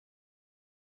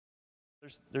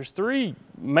There's three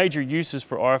major uses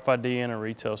for RFID in a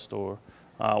retail store.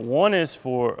 One is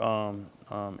for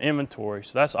inventory,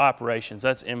 so that's operations,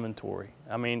 that's inventory.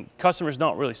 I mean, customers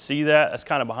don't really see that. That's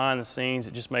kind of behind the scenes.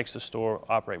 It just makes the store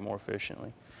operate more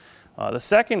efficiently. The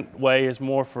second way is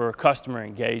more for customer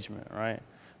engagement, right?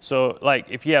 So like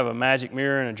if you have a magic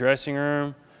mirror in a dressing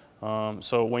room,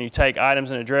 so when you take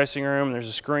items in a dressing room, there's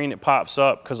a screen that pops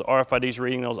up because RFID is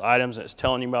reading those items and it's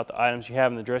telling you about the items you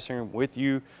have in the dressing room with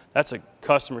you. That's a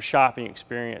customer shopping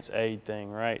experience aid thing,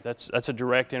 right? That's a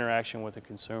direct interaction with the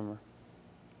consumer.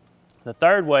 The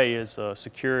third way is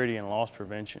security and loss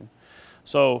prevention.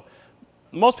 So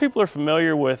most people are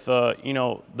familiar with you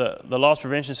know, the loss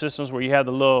prevention systems where you have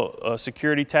the little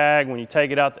security tag. When you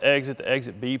take it out the exit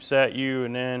beeps at you,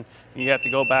 and then you have to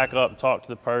go back up and talk to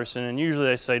the person. And usually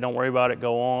they say, don't worry about it,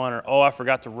 go on, or oh, I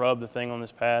forgot to rub the thing on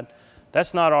this pad.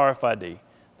 That's not RFID.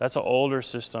 That's an older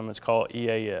system. It's called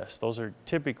EAS. Those are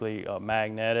typically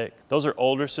magnetic. Those are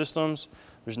older systems.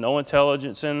 There's no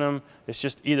intelligence in them. It's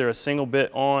just either a single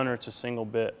bit on or it's a single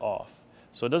bit off.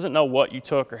 So it doesn't know what you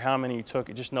took or how many you took.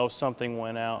 It just knows something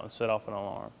went out and set off an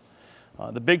alarm.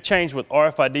 The big change with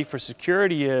RFID for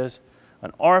security is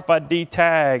an RFID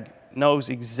tag knows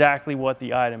exactly what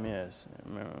the item is.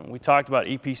 We talked about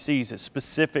EPCs. It's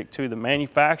specific to the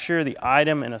manufacturer, the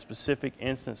item, and a specific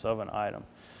instance of an item.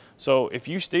 So if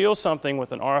you steal something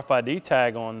with an RFID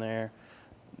tag on there,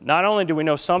 not only do we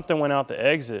know something went out the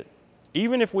exit,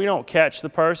 even if we don't catch the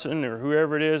person or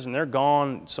whoever it is and they're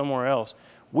gone somewhere else,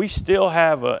 we still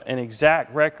have an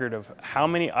exact record of how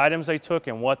many items they took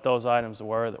and what those items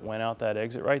were that went out that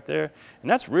exit right there.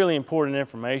 And that's really important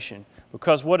information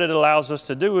because what it allows us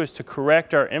to do is to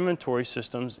correct our inventory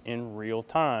systems in real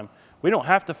time. We don't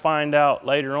have to find out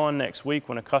later on next week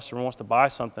when a customer wants to buy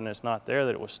something that's not there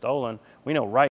that it was stolen. We know right